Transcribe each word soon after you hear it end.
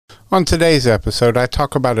On today's episode, I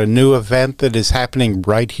talk about a new event that is happening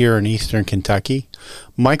right here in Eastern Kentucky.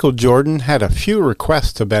 Michael Jordan had a few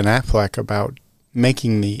requests to Ben Affleck about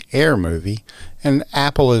making the Air movie, and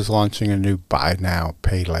Apple is launching a new Buy Now,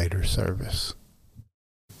 Pay Later service.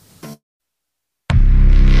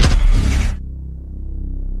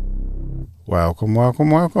 Welcome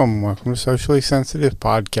to Socially Sensitive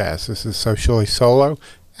Podcast. This is Socially Solo,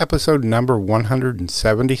 episode number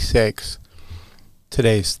 176.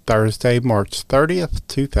 Today's Thursday, March 30th,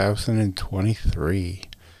 2023.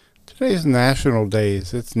 Today's National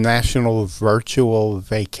Days. It's National Virtual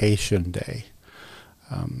Vacation Day.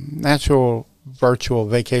 National Virtual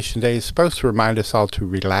Vacation Day is supposed to remind us all to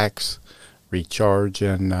relax, recharge,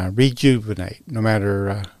 and rejuvenate, no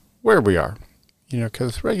matter where we are.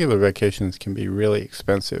 Because regular vacations can be really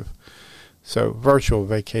expensive. So virtual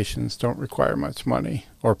vacations don't require much money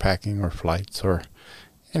or packing or flights or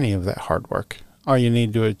any of that hard work. All you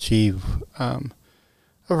need to achieve a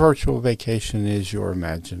virtual vacation is your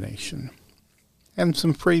imagination and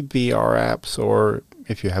some free VR apps, or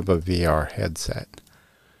if you have a VR headset.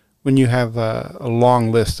 When you have a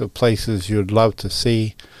long list of places you'd love to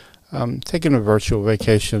see, taking a virtual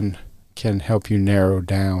vacation can help you narrow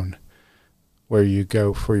down where you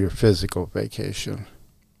go for your physical vacation.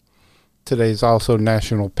 Today's also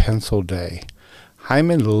National Pencil Day.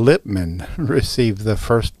 Hyman Lipman received the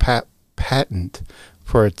first patent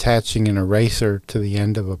for attaching an eraser to the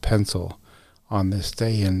end of a pencil on this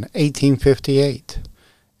day in 1858.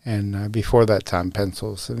 And before that time,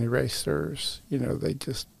 pencils and erasers, they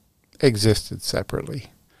just existed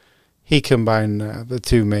separately. He combined the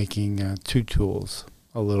two, making two tools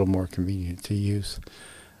a little more convenient to use.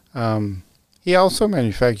 He also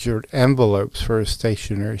manufactured envelopes for his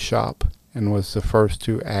stationery shop and was the first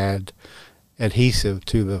to add adhesive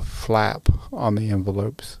to the flap on the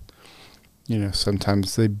envelopes.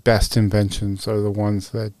 Sometimes the best inventions are the ones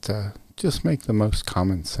that just make the most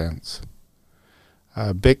common sense.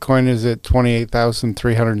 Bitcoin is at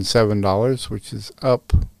 $28,307, which is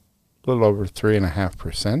up a little over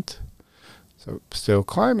 3.5%. So still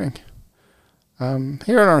climbing.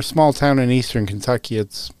 Here in our small town in Eastern Kentucky,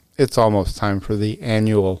 it's almost time for the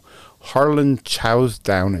annual Harlan Chows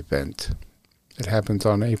Down event. It happens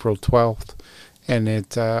on April 12th. And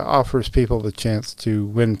it offers people the chance to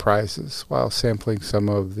win prizes while sampling some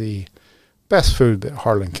of the best food that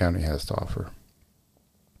Harlan County has to offer.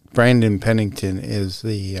 Brandon Pennington is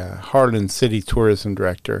the Harlan City Tourism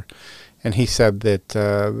Director, and he said that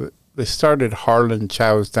they started Harlan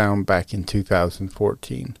Chows Down back in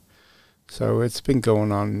 2014. So it's been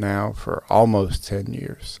going on now for almost 10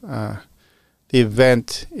 years. The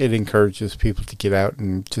event, it encourages people to get out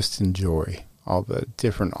and just enjoy all the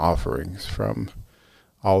different offerings from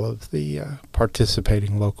all of the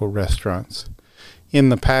participating local restaurants. In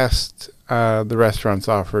the past, the restaurants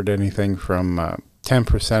offered anything from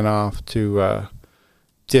 10% off to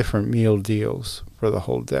different meal deals for the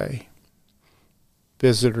whole day.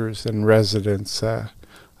 Visitors and residents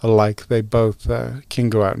alike, they both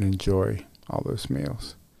can go out and enjoy all those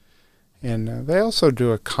meals. And they also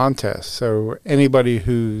do a contest, so anybody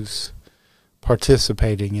who's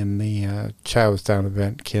participating in the Chows Down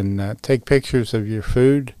event can take pictures of your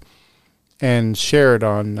food and share it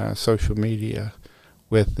on social media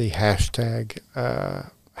with the hashtag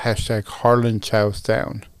Harlan Chows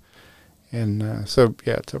Down. And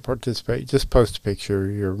to participate, just post a picture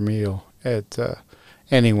of your meal at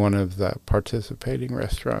any one of the participating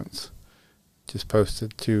restaurants. Just post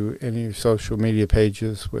it to any of your social media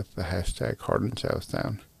pages with the hashtag Harlan Chows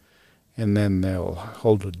Down. And then they'll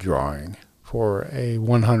hold a drawing for a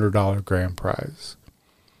 $100 grand prize.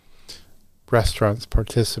 Restaurants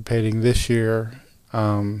participating this year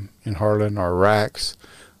in Harlan are Rax,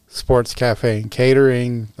 Sports Cafe and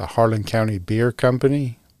Catering, the Harlan County Beer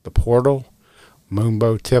Company, The Portal,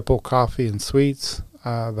 Moonbow Tipple Coffee and Sweets,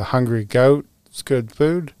 the Hungry Goat, it's good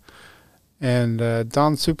food, and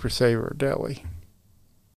Don Super Saver Deli.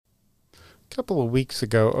 A couple of weeks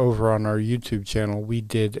ago over on our YouTube channel, we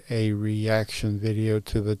did a reaction video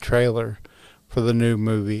to the trailer for the new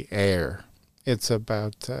movie Air. It's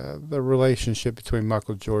about the relationship between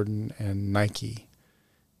Michael Jordan and Nike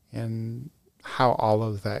and how all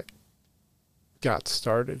of that got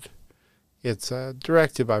started. It's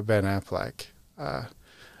directed by Ben Affleck. I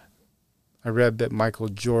read that Michael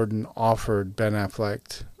Jordan offered Ben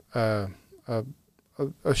Affleck a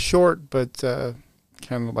short but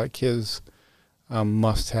kind of like his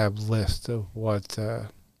must-have list of what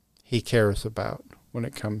he cares about when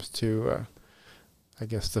it comes to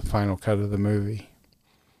the final cut of the movie.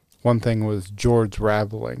 One thing was George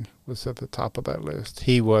Raveling was at the top of that list.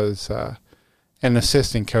 He was an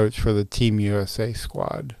assistant coach for the Team USA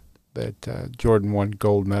squad that Jordan won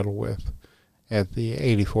gold medal with at the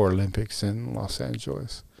 '84 Olympics in Los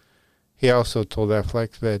Angeles. He also told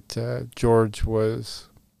Affleck that George was,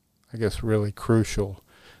 I guess, really crucial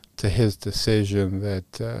to his decision,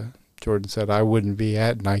 that Jordan said, I wouldn't be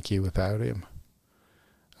at Nike without him.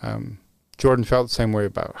 Jordan felt the same way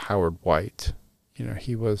about Howard White. You know,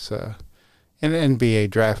 he was an NBA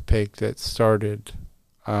draft pick that started,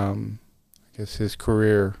 I guess, his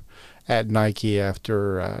career at Nike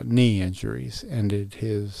after knee injuries ended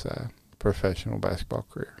his professional basketball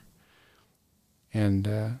career.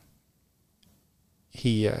 And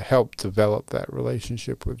he helped develop that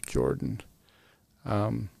relationship with Jordan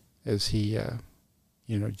as he,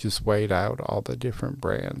 just weighed out all the different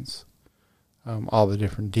brands, all the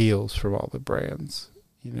different deals from all the brands,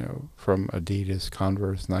 from Adidas,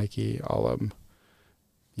 Converse, Nike, all of them,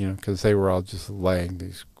 because they were all just laying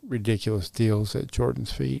these ridiculous deals at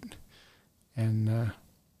Jordan's feet. And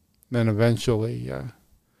then eventually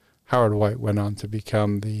Howard White went on to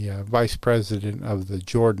become the vice president of the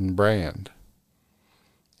Jordan brand.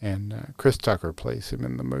 And Chris Tucker plays him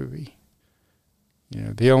in the movie.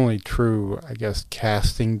 The only true, I guess,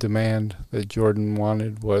 casting demand that Jordan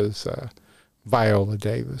wanted was Viola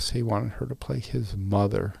Davis. He wanted her to play his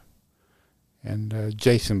mother. And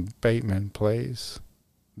Jason Bateman plays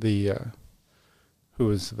who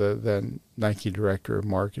was the then Nike director of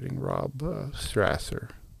marketing, Rob Strasser.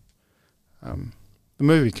 The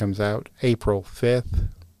movie comes out April 5th,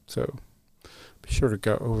 so be sure to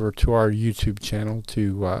go over to our YouTube channel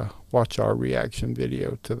to watch our reaction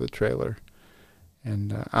video to the trailer.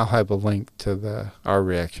 And I'll have a link to our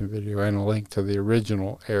reaction video and a link to the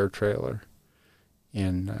original Air trailer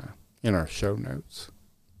in our show notes.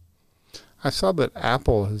 I saw that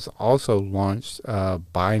Apple has also launched a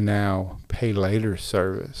buy now, pay later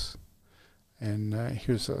service. And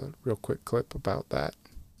here's a real quick clip about that.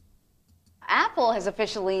 Apple has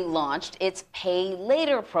officially launched its Pay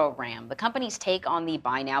Later program, the company's take on the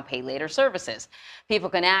buy now, pay later services. People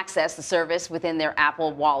can access the service within their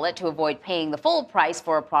Apple Wallet to avoid paying the full price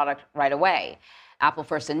for a product right away. Apple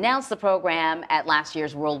first announced the program at last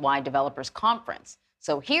year's Worldwide Developers Conference.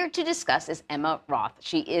 So here to discuss is Emma Roth.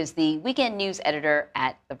 She is the weekend news editor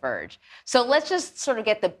at The Verge. So let's just sort of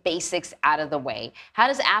get the basics out of the way. How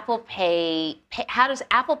does Apple Pay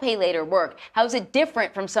Later work? How is it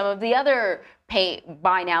different from some of the other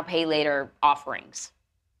buy now, pay later offerings?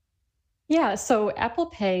 Yeah, so Apple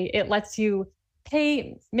Pay, it lets you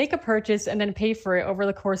make a purchase and then pay for it over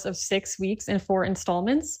the course of 6 weeks in 4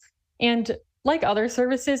 installments. And like other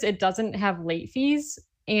services, it doesn't have late fees.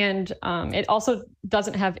 And it also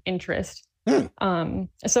doesn't have interest. So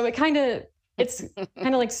it's kind of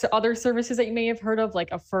like other services that you may have heard of, like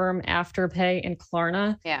Affirm, Afterpay, and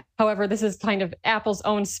Klarna. Yeah. However, this is kind of Apple's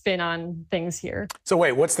own spin on things here. So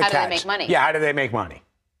wait, what's the catch? How do they make money? Yeah, how do they make money?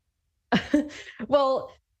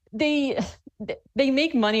 Well, they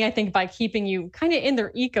make money, I think, by keeping you kind of in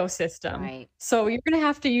their ecosystem. Right. So you're going to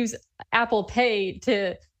have to use Apple Pay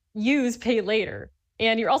to use Pay Later.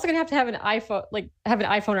 And you're also going to have an iPhone,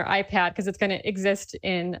 or iPad, because it's going to exist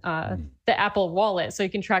in the Apple Wallet, so you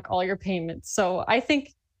can track all your payments. So I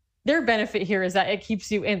think their benefit here is that it keeps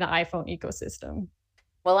you in the iPhone ecosystem.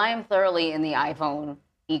 Well, I am thoroughly in the iPhone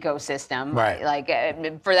ecosystem. Right. Like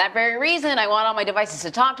for that very reason, I want all my devices to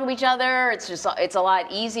talk to each other. It's a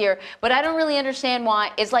lot easier. But I don't really understand why.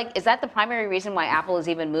 Is that the primary reason why Apple is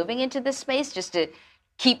even moving into this space, just to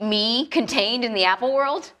keep me contained in the Apple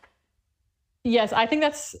world? Yes, I think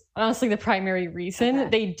that's honestly the primary reason. Okay.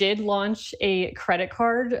 They did launch a credit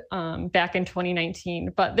card back in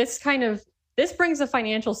 2019, but this brings the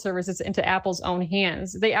financial services into Apple's own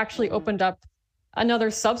hands. They actually opened up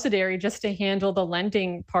another subsidiary just to handle the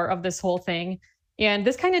lending part of this whole thing. And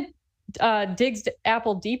this kind of digs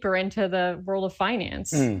Apple deeper into the world of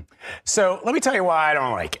finance. So let me tell you why I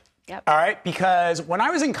don't like it. Yep. All right, because when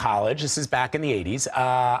I was in college, this is back in the 80s,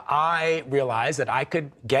 I realized that I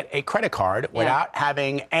could get a credit card without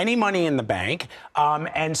having any money in the bank.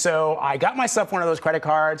 And so I got myself one of those credit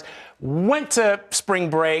cards, went to spring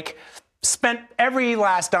break, spent every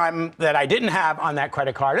last dime that I didn't have on that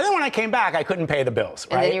credit card. And then when I came back, I couldn't pay the bills.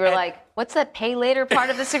 And then you were like, what's that pay later part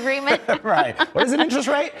of this agreement? Right. What is an interest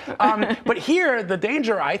rate? But here, the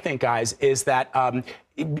danger, I think, guys, is that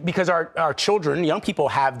because our children, young people,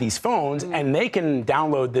 have these phones and they can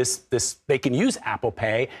download this, they can use Apple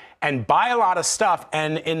Pay, and buy a lot of stuff.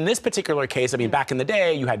 And in this particular case, I mean, back in the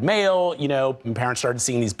day, you had mail, you know, and parents started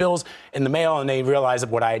seeing these bills in the mail and they realized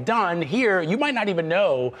what I had done. Here, you might not even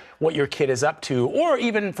know what your kid is up to, or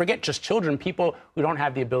even forget just children, people who don't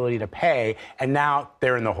have the ability to pay, and now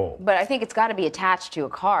they're in the hole. But I think it's got to be attached to a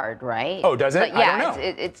card, right? Oh, does it? But yeah, I don't know.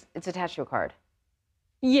 it's attached to a card.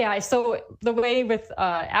 Yeah, so the way with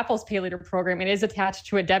Apple's Pay Later program, it is attached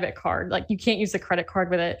to a debit card. Like you can't use a credit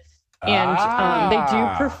card with it. And they do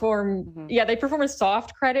perform, they perform a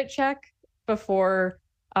soft credit check before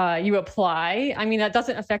you apply. I mean, that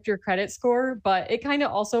doesn't affect your credit score, but it kind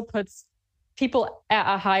of also puts people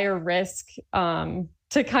at a higher risk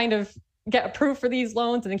to kind of get approved for these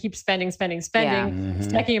loans and then keep spending,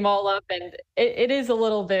 stacking them all up. And it is a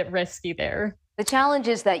little bit risky there. The challenge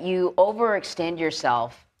is that you overextend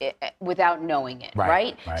yourself without knowing it,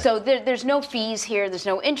 right? So there's no fees here. There's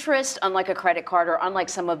no interest, unlike a credit card or unlike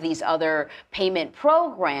some of these other payment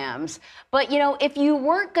programs. But, you know, if you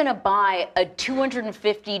weren't going to buy a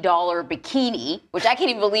 $250 bikini, which I can't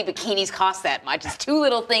even believe bikinis cost that much. It's two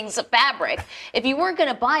little things of fabric. If you weren't going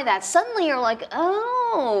to buy that, suddenly you're like,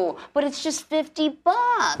 oh, but it's just $50,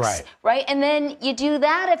 right? And then you do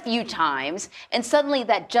that a few times, and suddenly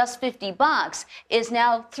that just $50 is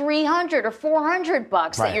now $300 or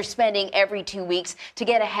 $400 that you're spending every 2 weeks to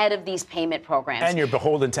get ahead of these payment programs. And you're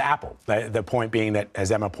beholden to Apple. The point being that, as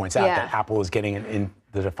Emma points out, that Apple is getting in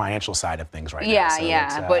the financial side of things right now.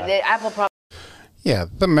 So but Apple probably... Yeah,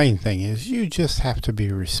 the main thing is you just have to be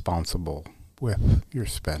responsible with your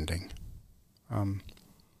spending. And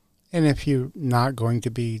if you're not going to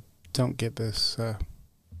be, don't get this,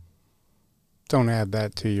 don't add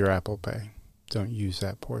that to your Apple Pay. Don't use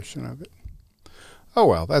that portion of it. Oh,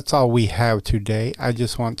 well, that's all we have today. I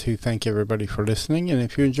just want to thank everybody for listening. And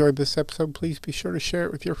if you enjoyed this episode, please be sure to share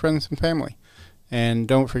it with your friends and family. And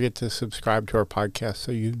don't forget to subscribe to our podcast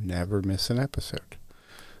so you never miss an episode.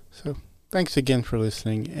 So thanks again for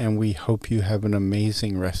listening, and we hope you have an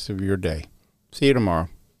amazing rest of your day. See you tomorrow.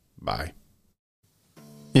 Bye.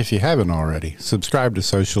 If you haven't already, subscribe to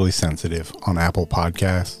Socially Sensitive on Apple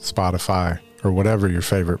Podcasts, Spotify, or whatever your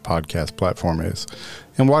favorite podcast platform is.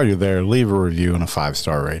 And while you're there, leave a review and a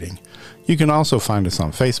 5-star rating. You can also find us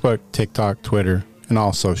on Facebook, TikTok, Twitter, and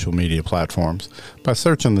all social media platforms by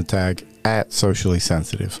searching the tag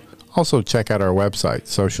 @SociallySensitive. Also check out our website,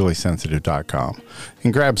 sociallysensitive.com,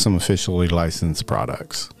 and grab some officially licensed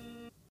products.